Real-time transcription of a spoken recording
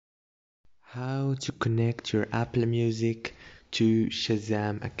How to connect your Apple Music to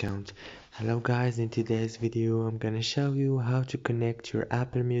Shazam account. Hello guys, in today's video I'm gonna show you how to connect your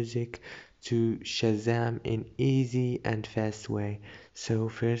Apple Music to Shazam in easy and fast way. So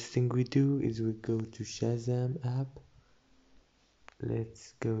first thing we do is we go to Shazam app.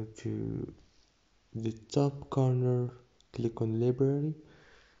 Let's go to the top corner, click on library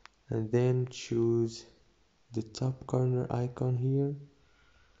and then choose the top corner icon here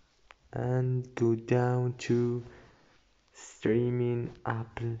and go down to streaming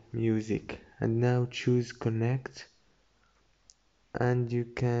Apple Music and now choose connect, and you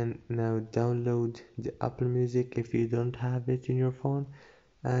can now download the Apple Music if you don't have it in your phone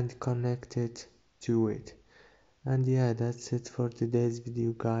and connect it to it. And yeah, that's it for today's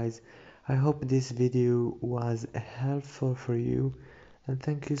video guys. I hope this video was helpful for you and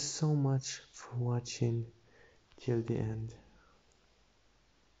thank you so much for watching till the end.